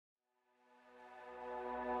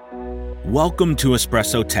Welcome to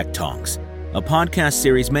Espresso Tech Talks, a podcast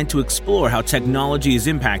series meant to explore how technology is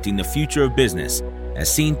impacting the future of business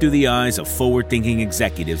as seen through the eyes of forward-thinking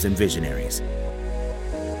executives and visionaries.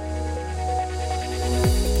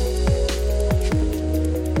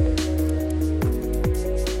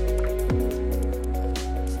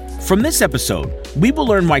 From this episode, we will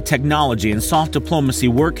learn why technology and soft diplomacy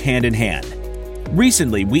work hand in hand.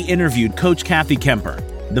 Recently, we interviewed Coach Kathy Kemper,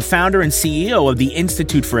 the founder and CEO of the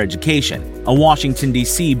Institute for Education, a Washington,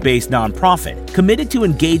 D.C. based nonprofit committed to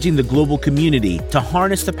engaging the global community to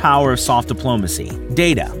harness the power of soft diplomacy,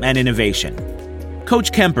 data, and innovation.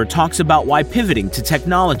 Coach Kemper talks about why pivoting to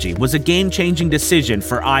technology was a game-changing decision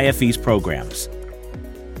for IFE's programs.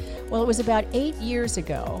 Well, it was about 8 years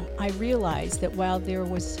ago, I realized that while there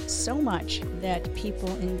was so much that people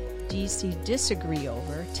in DC disagree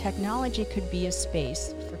over, technology could be a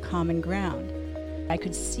space for common ground. I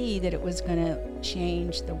could see that it was going to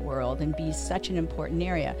change the world and be such an important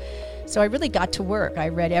area. So I really got to work. I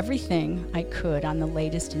read everything I could on the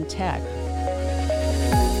latest in tech.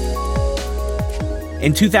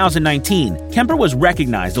 In 2019, Kemper was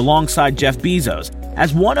recognized alongside Jeff Bezos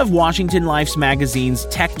as one of Washington Life's magazine's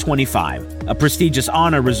Tech 25, a prestigious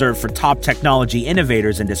honor reserved for top technology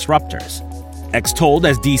innovators and disruptors. Extolled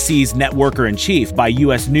as DC's networker-in-chief by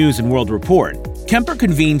U.S. News and World Report, Kemper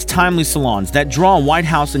convenes timely salons that draw White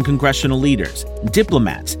House and congressional leaders,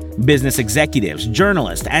 diplomats, business executives,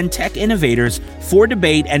 journalists, and tech innovators for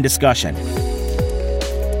debate and discussion.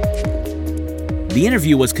 The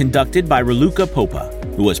interview was conducted by Raluca Popa,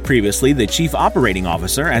 who was previously the Chief Operating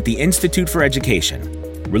Officer at the Institute for Education.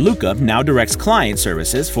 Raluca now directs client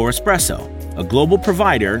services for Espresso, a global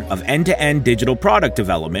provider of end-to-end digital product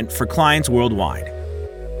development for clients worldwide.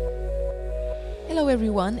 Hello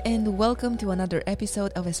everyone, and welcome to another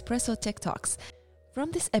episode of Espresso Tech Talks.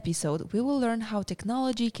 From this episode, we will learn how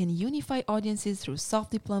technology can unify audiences through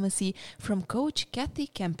soft diplomacy from Coach Kathy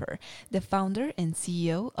Kemper, the founder and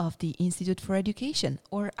CEO of the Institute for Education,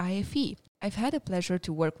 or IFE. I've had a pleasure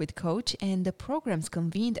to work with Coach, and the programs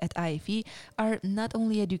convened at IFE are not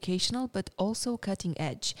only educational but also cutting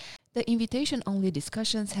edge. The invitation-only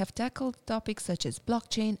discussions have tackled topics such as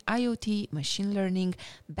blockchain, IoT, machine learning,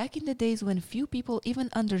 back in the days when few people even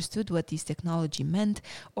understood what this technology meant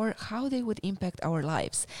or how they would impact our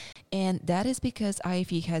lives. And that is because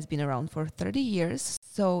IFE has been around for 30 years,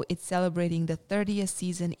 so it's celebrating the 30th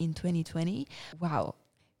season in 2020. Wow.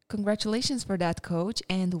 Congratulations for that, Coach,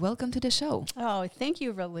 and welcome to the show. Oh, thank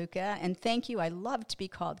you, Raluca, and thank you. I love to be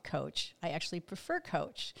called Coach. I actually prefer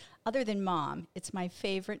Coach. Other than Mom, it's my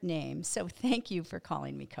favorite name, so thank you for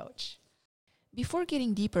calling me Coach. Before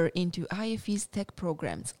getting deeper into IFE's tech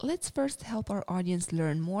programs, let's first help our audience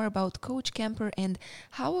learn more about Coach Kemper and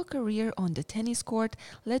how a career on the tennis court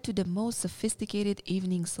led to the most sophisticated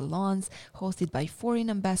evening salons hosted by foreign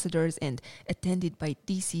ambassadors and attended by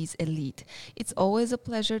DC's elite. It's always a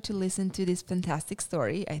pleasure to listen to this fantastic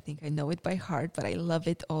story. I think I know it by heart, but I love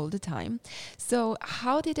it all the time. So,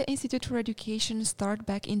 how did the Institute for Education start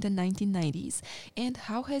back in the 1990s, and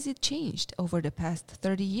how has it changed over the past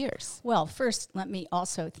 30 years? Well, first, let me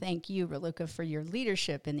also thank you, Raluca, for your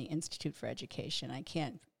leadership in the Institute for Education. I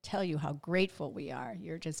can't tell you how grateful we are.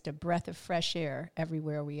 You're just a breath of fresh air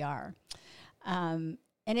everywhere we are. I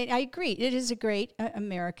agree, it is a great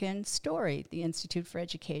American story, the Institute for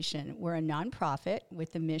Education. We're a nonprofit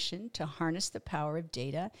with the mission to harness the power of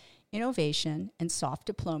data, innovation, and soft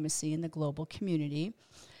diplomacy in the global community.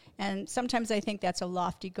 And sometimes I think that's a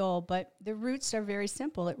lofty goal, but the roots are very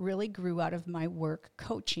simple. It really grew out of my work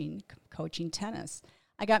coaching tennis.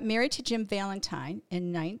 I got married to Jim Valentine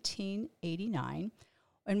in 1989,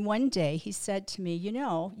 and one day he said to me,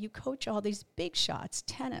 you coach all these big shots,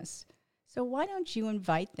 tennis, so why don't you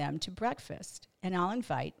invite them to breakfast, and I'll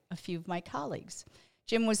invite a few of my colleagues.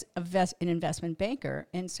 Jim was an investment banker,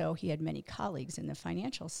 and so he had many colleagues in the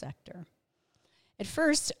financial sector. At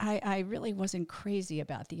first, I really wasn't crazy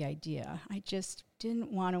about the idea. I just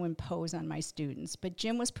didn't want to impose on my students. But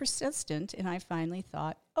Jim was persistent, and I finally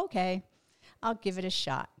thought, okay, I'll give it a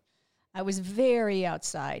shot. I was very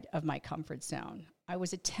outside of my comfort zone. I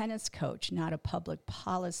was a tennis coach, not a public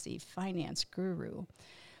policy finance guru.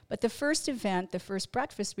 But the first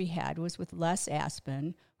breakfast we had was with Les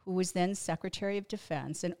Aspin, who was then Secretary of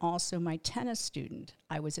Defense and also my tennis student.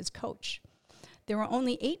 I was his coach. There were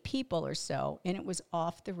only 8 people or so, and it was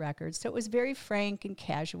off the record, so it was very frank and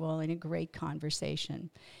casual and a great conversation.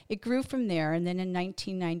 It grew from there, and then in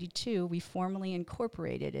 1992, we formally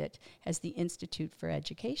incorporated it as the Institute for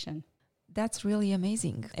Education. That's really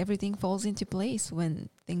amazing. Everything falls into place when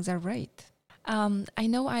things are right. I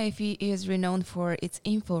know IFE is renowned for its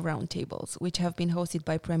info roundtables, which have been hosted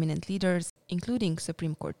by prominent leaders, including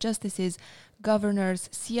Supreme Court justices, governors,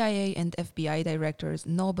 CIA and FBI directors,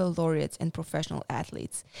 Nobel laureates, and professional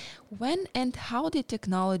athletes. When and how did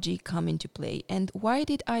technology come into play, and why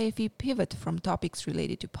did IFE pivot from topics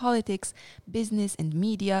related to politics, business, and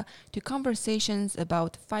media to conversations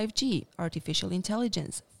about 5G, artificial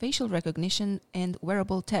intelligence, facial recognition, and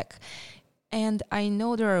wearable tech? And I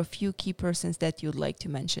know there are a few key persons that you'd like to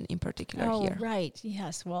mention in particular here. Oh, right.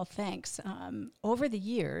 Yes. Well, thanks. Over the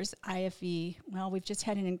years, IFE, we've just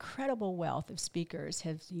had an incredible wealth of speakers,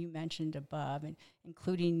 as you mentioned above, and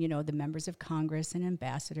including, the members of Congress and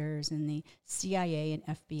ambassadors and the CIA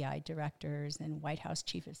and FBI directors and White House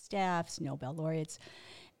chief of staffs, Nobel laureates.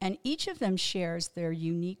 And each of them shares their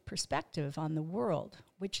unique perspective on the world,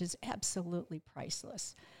 which is absolutely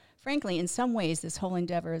priceless. Frankly, in some ways, this whole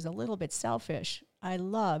endeavor is a little bit selfish. I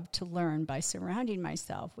love to learn by surrounding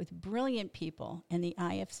myself with brilliant people, and the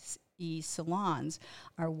IFE salons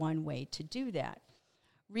are one way to do that.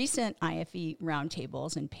 Recent IFE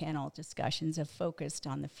roundtables and panel discussions have focused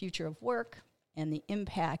on the future of work and the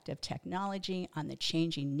impact of technology on the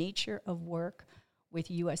changing nature of work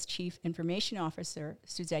with U.S. Chief Information Officer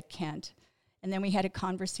Suzette Kent. And then we had a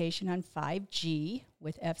conversation on 5G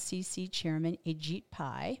with FCC Chairman Ajit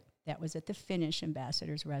Pai. That was at the Finnish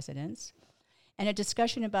ambassador's residence, and a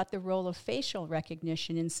discussion about the role of facial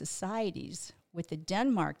recognition in societies with the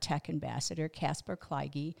Denmark tech ambassador, Kasper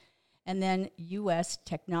Kleige, and then U.S.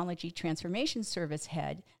 Technology Transformation Service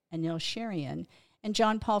head, Anil Sherian, and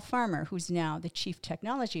John Paul Farmer, who's now the Chief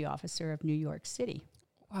Technology Officer of New York City.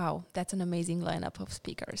 Wow, that's an amazing lineup of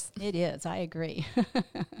speakers. It is, I agree.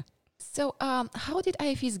 So how did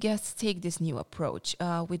IFE's guests take this new approach?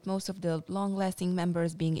 With most of the long-lasting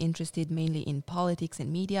members being interested mainly in politics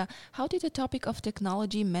and media, how did the topic of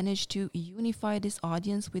technology manage to unify this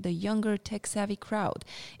audience with a younger, tech-savvy crowd?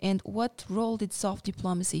 And what role did soft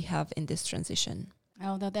diplomacy have in this transition?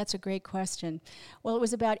 Oh, that's a great question. Well, it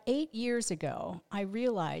was about 8 years ago, I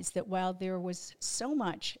realized that while there was so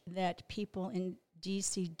much that people in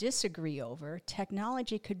DC disagree over,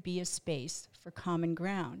 technology could be a space for common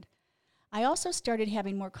ground. I also started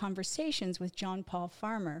having more conversations with John Paul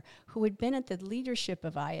Farmer, who had been at the leadership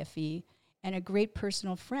of IFE and a great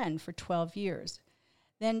personal friend for 12 years.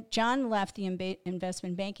 Then John left the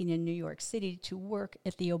investment banking in New York City to work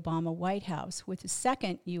at the Obama White House with the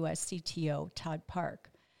second U.S. CTO, Todd Park.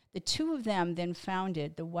 The two of them then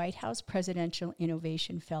founded the White House Presidential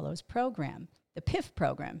Innovation Fellows Program, the PIF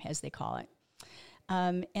program, as they call it.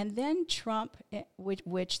 And then Trump,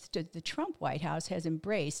 which the Trump White House has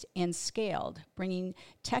embraced and scaled, bringing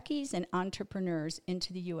techies and entrepreneurs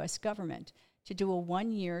into the U.S. government to do a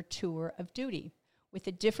one-year tour of duty with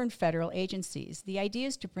the different federal agencies. The idea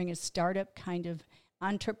is to bring a startup kind of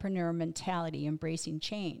entrepreneur mentality, embracing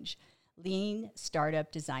change, lean startup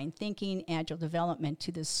design thinking, agile development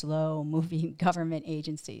to the slow-moving government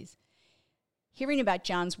agencies. Hearing about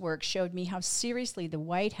John's work showed me how seriously the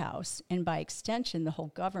White House, and by extension the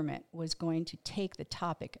whole government, was going to take the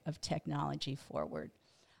topic of technology forward.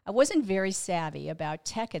 I wasn't very savvy about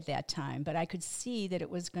tech at that time, but I could see that it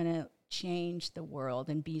was going to change the world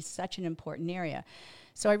and be such an important area.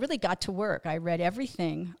 So I really got to work. I read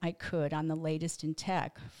everything I could on the latest in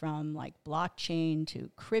tech, from like blockchain to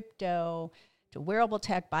crypto to wearable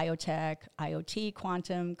tech, biotech, IoT,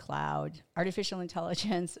 quantum, cloud, artificial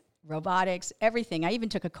intelligence, robotics, everything. I even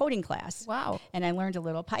took a coding class. Wow. And I learned a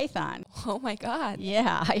little Python. Oh my God.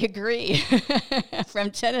 Yeah, I agree.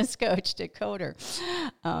 From tennis coach to coder.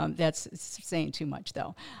 That's saying too much,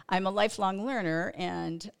 though. I'm a lifelong learner,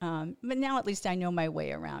 but now at least I know my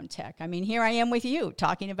way around tech. I mean, here I am with you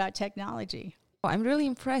talking about technology. I'm really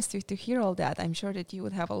impressed to hear all that. I'm sure that you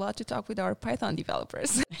would have a lot to talk with our Python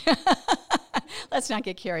developers. Let's not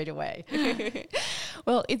get carried away.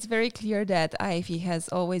 Well, it's very clear that IFE has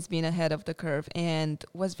always been ahead of the curve and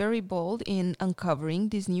was very bold in uncovering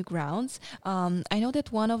these new grounds. I know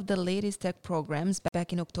that one of the latest tech programs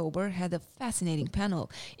back in October had a fascinating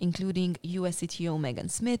panel, including US CTO Megan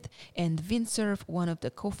Smith and Vint Cerf, one of the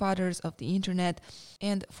co-founders of the internet.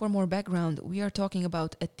 And for more background, we are talking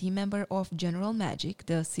about a team member of General Magic,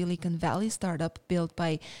 the Silicon Valley startup built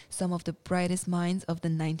by some of the brightest minds of the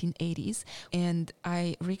 1980s. And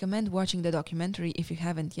I recommend watching the documentary if you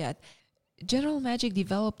haven't yet. General Magic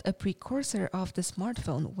developed a precursor of the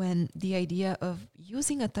smartphone when the idea of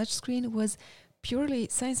using a touchscreen was purely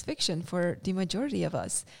science fiction for the majority of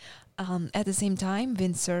us. At the same time,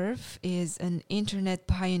 Vint Cerf is an internet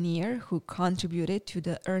pioneer who contributed to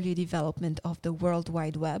the early development of the World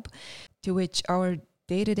Wide Web, to which our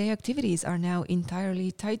day-to-day activities are now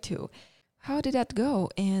entirely tied to. How did that go,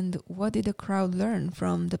 and what did the crowd learn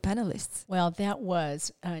from the panelists? Well, that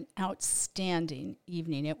was an outstanding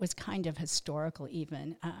evening. It was kind of historical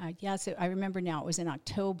even. Yes, I remember now, it was in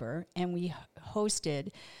October, and we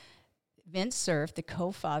hosted Vint Cerf, the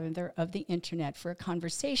co-founder of the internet, for a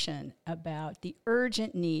conversation about the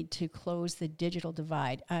urgent need to close the digital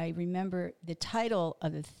divide. I remember the title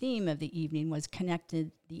of the theme of the evening was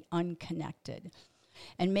Connected the Unconnected.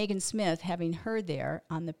 And Megan Smith, having her there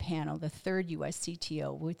on the panel, the third U.S.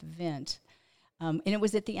 CTO with Vint, and it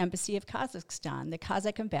was at the Embassy of Kazakhstan. The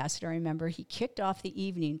Kazakh ambassador, I remember, he kicked off the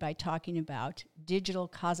evening by talking about Digital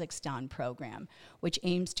Kazakhstan program, which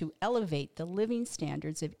aims to elevate the living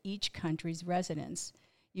standards of each country's residents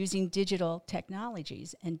using digital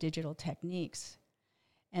technologies and digital techniques.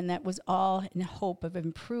 And that was all in hope of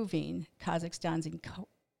improving Kazakhstan's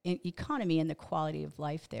economy and the quality of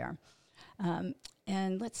life there.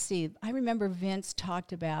 And let's see, I remember Vince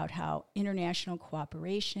talked about how international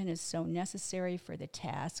cooperation is so necessary for the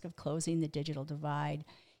task of closing the digital divide.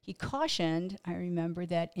 He cautioned, I remember,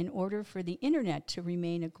 that in order for the internet to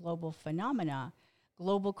remain a global phenomena,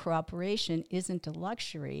 global cooperation isn't a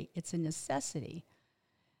luxury, it's a necessity.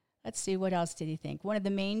 Let's see, what else did he think? One of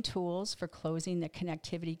the main tools for closing the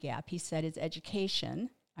connectivity gap, he said, is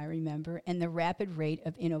education, I remember, and the rapid rate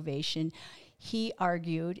of innovation. He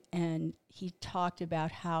argued and he talked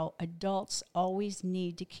about how adults always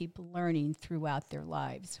need to keep learning throughout their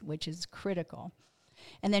lives, which is critical.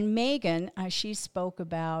 And then Megan, she spoke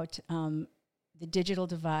about the digital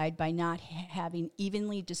divide by not having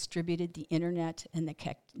evenly distributed the internet and the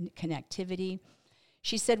connectivity.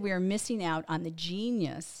 She said we are missing out on the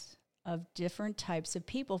genius of different types of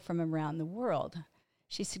people from around the world.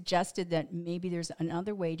 She suggested that maybe there's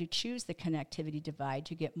another way to choose the connectivity divide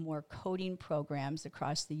to get more coding programs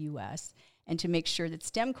across the U.S. and to make sure that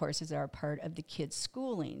STEM courses are a part of the kids'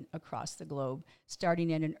 schooling across the globe,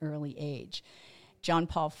 starting at an early age. John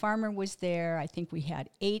Paul Farmer was there. I think we had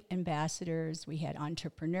 8 ambassadors. We had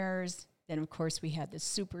entrepreneurs. Then, of course, we had the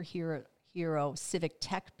superhero civic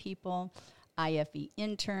tech people, IFE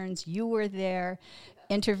interns. You were there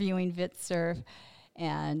interviewing Vint Cerf.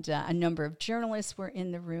 And a number of journalists were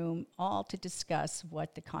in the room, all to discuss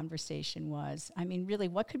what the conversation was. I mean, really,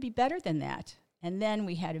 what could be better than that? And then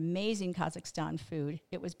we had amazing Kazakhstan food.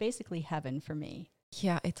 It was basically heaven for me.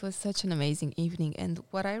 Yeah, it was such an amazing evening. And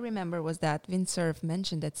what I remember was that Vint Cerf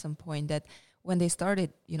mentioned at some point that when they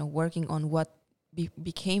started, working on what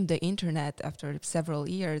became the internet after several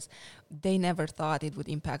years, they never thought it would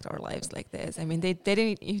impact our lives like this. I mean, they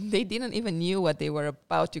didn't even knew what they were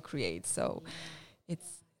about to create. So.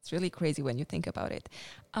 It's really crazy when you think about it.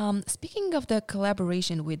 Speaking of the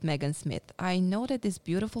collaboration with Megan Smith, I know that this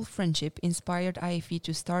beautiful friendship inspired IFE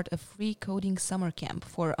to start a free coding summer camp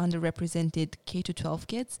for underrepresented K-12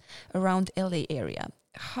 kids around LA area.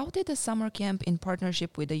 How did the summer camp in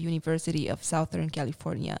partnership with the University of Southern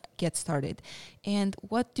California get started? And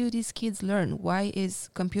what do these kids learn? Why is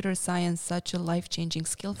computer science such a life-changing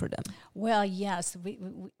skill for them? Well, yes, we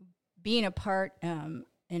being a part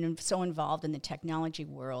and so involved in the technology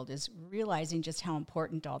world is realizing just how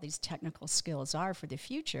important all these technical skills are for the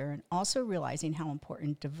future, and also realizing how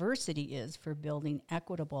important diversity is for building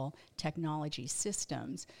equitable technology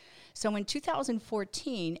systems. So in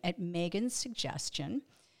 2014, at Megan's suggestion,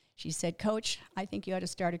 she said, "Coach, I think you ought to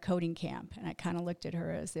start a coding camp." And I kind of looked at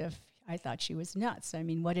her as if I thought she was nuts. I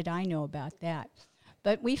mean, what did I know about that?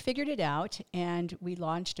 But we figured it out, and we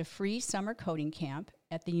launched a free summer coding camp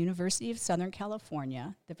at the University of Southern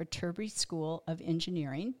California, the Viterbi School of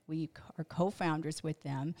Engineering. We are co-founders with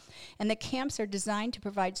them. And the camps are designed to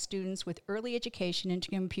provide students with early education into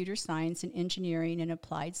computer science and engineering and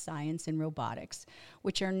applied science and robotics,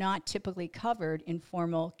 which are not typically covered in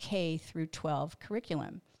formal K through 12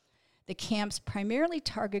 curriculum. The camps primarily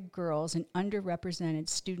target girls in underrepresented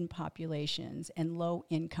student populations and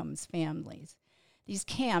low-income families. These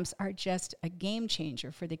camps are just a game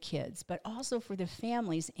changer for the kids, but also for the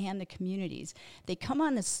families and the communities. They come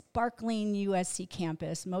on the sparkling USC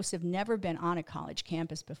campus. Most have never been on a college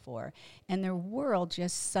campus before, and their world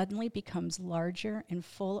just suddenly becomes larger and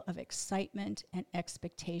full of excitement and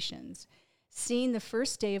expectations. Seeing the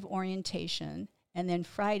first day of orientation and then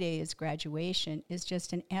Friday is graduation is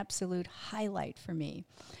just an absolute highlight for me.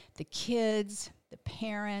 The kids, the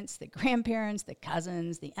parents, the grandparents, the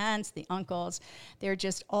cousins, the aunts, the uncles, they're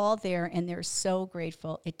just all there, and they're so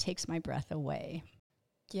grateful. It takes my breath away.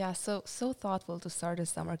 Yeah, so thoughtful to start a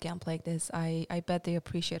summer camp like this. I bet they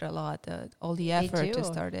appreciate a lot all the effort to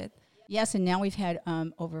start it. Yes, and now we've had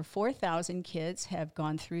over 4,000 kids have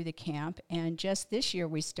gone through the camp, and just this year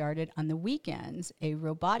we started on the weekends a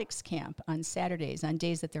robotics camp on Saturdays, on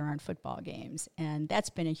days that there aren't football games, and that's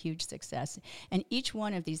been a huge success. And each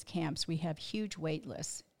one of these camps, we have huge wait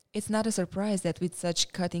lists. It's not a surprise that with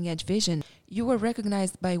such cutting-edge vision, you were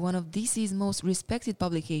recognized by one of DC's most respected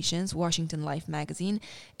publications, Washington Life magazine,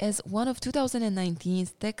 as one of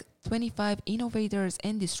 2019's Tech 25 Innovators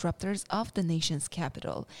and Disruptors of the nation's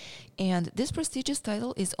capital. And this prestigious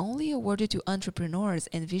title is only awarded to entrepreneurs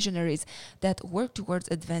and visionaries that work towards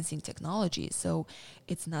advancing technology, so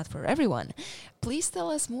it's not for everyone. Please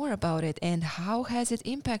tell us more about it and how has it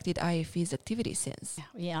impacted IFE's activities since?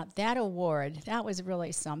 Yeah, that award, that was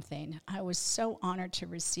really something. I was so honored to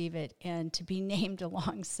receive it and to be named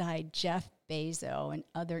alongside Jeff Bezos and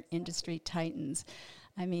other industry titans.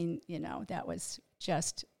 I mean, that was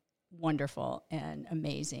just wonderful and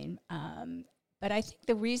amazing. But I think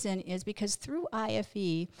the reason is because through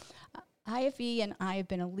IFE and I have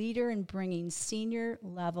been a leader in bringing senior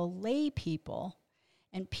level lay people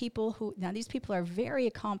and people who, now these people are very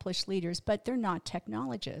accomplished leaders, but they're not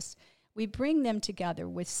technologists. We bring them together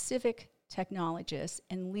with civic technologists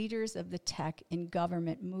and leaders of the tech and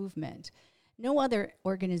government movement. No other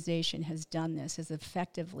organization has done this as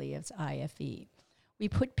effectively as IFE. We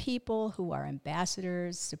put people who are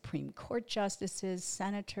ambassadors, Supreme Court justices,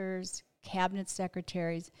 senators, cabinet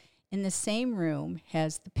secretaries in the same room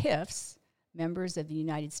as the PIFs, members of the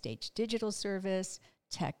United States Digital Service,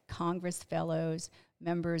 Tech Congress Fellows,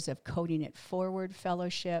 members of Coding It Forward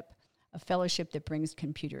Fellowship, a fellowship that brings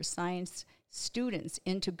computer science students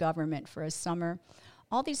into government for a summer.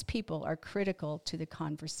 All these people are critical to the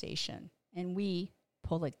conversation, and we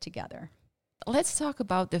pull it together. Let's talk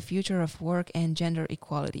about the future of work and gender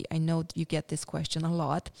equality. I know you get this question a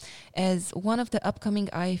lot, as one of the upcoming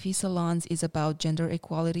IFE salons is about gender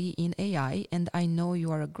equality in AI, and I know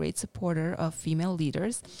you are a great supporter of female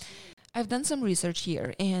leaders. I've done some research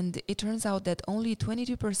here, and it turns out that only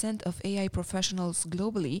 22% of AI professionals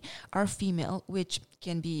globally are female, which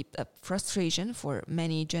can be a frustration for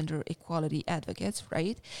many gender equality advocates,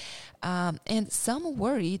 right? And some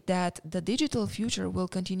worry that the digital future will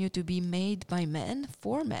continue to be made by men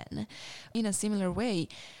for men. In a similar way,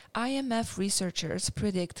 IMF researchers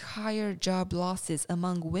predict higher job losses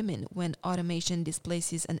among women when automation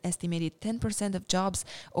displaces an estimated 10% of jobs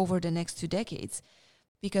over the next 2 decades.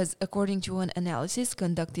 Because according to an analysis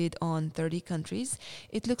conducted on 30 countries,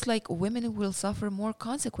 it looks like women will suffer more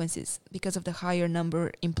consequences because of the higher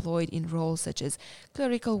number employed in roles such as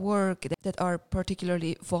clerical work that are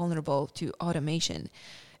particularly vulnerable to automation.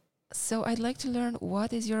 So I'd like to learn,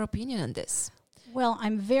 what is your opinion on this? Well,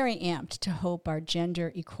 I'm very amped to hope our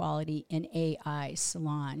Gender Equality in AI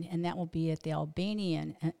salon, and that will be at the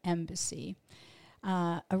Albanian Embassy.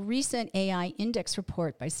 A recent AI index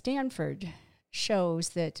report by Stanford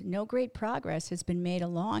shows that no great progress has been made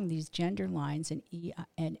along these gender lines in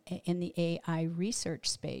the AI research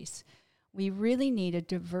space. We really need a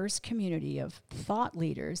diverse community of thought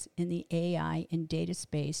leaders in the AI and data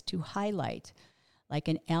space to highlight, like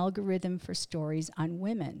an algorithm for stories on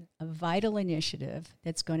women, a vital initiative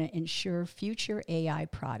that's going to ensure future AI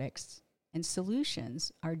products and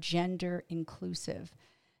solutions are gender inclusive.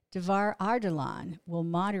 Devar Ardalan will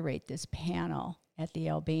moderate this panel at the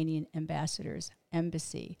Albanian Ambassador's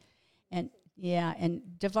Embassy. And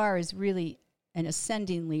Devar is really an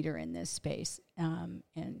ascending leader in this space. And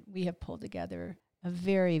we have pulled together a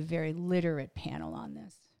very, very literate panel on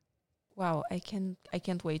this. Wow, I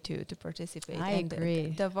can't wait to participate. I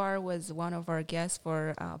agree. Devar was one of our guests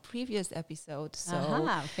for a previous episode. So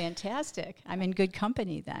fantastic. I'm in good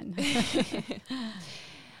company then.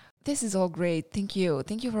 This is all great. Thank you.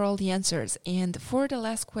 Thank you for all the answers. And for the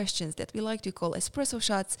last questions that we like to call espresso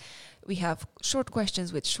shots, we have short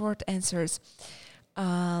questions with short answers.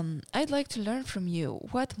 I'd like to learn from you,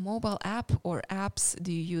 what mobile app or apps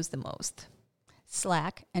do you use the most?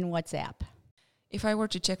 Slack and WhatsApp. If I were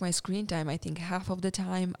to check my screen time, I think half of the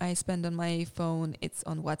time I spend on my phone, it's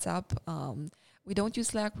on WhatsApp. We don't use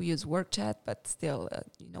Slack, we use work chat, but still,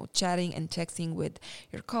 chatting and texting with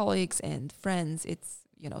your colleagues and friends, it's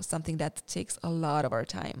something that takes a lot of our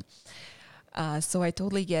time. So I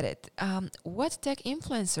totally get it. What tech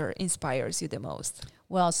influencer inspires you the most?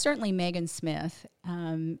 Well, certainly Megan Smith.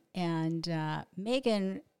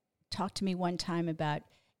 Megan talked to me one time about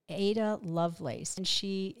Ada Lovelace, and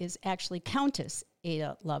she is actually Countess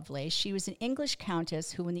Ada Lovelace. She was an English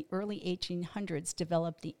countess who in the early 1800s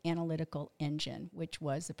developed the analytical engine, which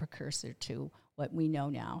was the precursor to what we know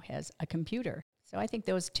now as a computer. So I think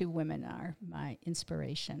those two women are my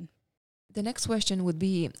inspiration. The next question would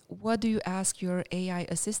be, what do you ask your AI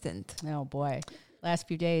assistant? Oh boy, last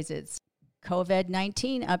few days it's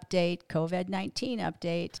COVID-19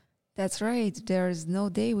 update. That's right. There's no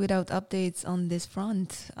day without updates on this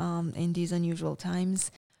front in these unusual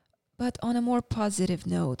times. But on a more positive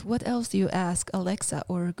note, what else do you ask Alexa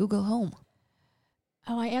or Google Home?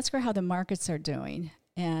 Oh, I ask her how the markets are doing.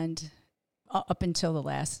 And up until the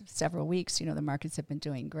last several weeks, the markets have been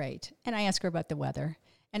doing great. And I ask her about the weather.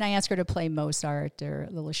 And I ask her to play Mozart or a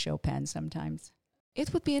little Chopin sometimes.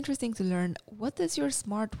 It would be interesting to learn, what does your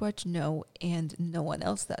smartwatch know and no one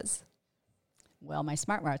else does? Well, my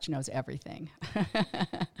smartwatch knows everything.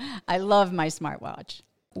 I love my smartwatch.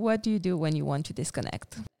 What do you do when you want to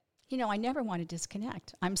disconnect? I never want to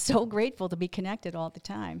disconnect. I'm so grateful to be connected all the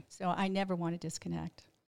time. So I never want to disconnect.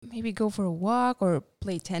 Maybe go for a walk or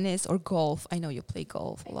play tennis or golf. I know you play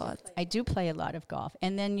golf a lot. I do play a lot of golf.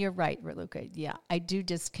 And then you're right, Raluca. Yeah, I do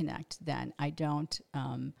disconnect then. I don't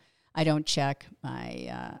check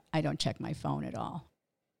my phone at all.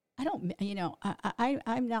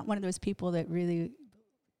 I'm not one of those people that really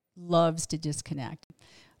loves to disconnect.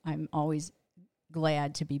 I'm always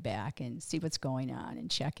glad to be back and see what's going on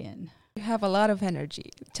and check in. You have a lot of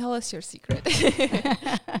energy. Tell us your secret.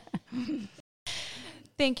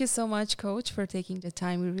 Thank you so much, Coach, for taking the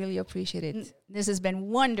time. We really appreciate it. This has been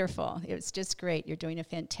wonderful. It was just great. You're doing a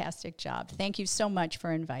fantastic job. Thank you so much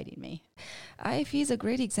for inviting me. IFE is a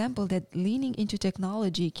great example that leaning into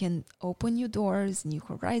technology can open new doors, new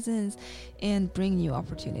horizons, and bring new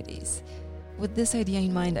opportunities. With this idea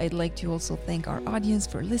in mind, I'd like to also thank our audience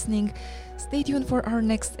for listening. Stay tuned for our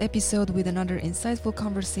next episode with another insightful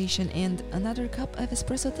conversation and another cup of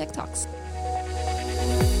Espresso Tech Talks.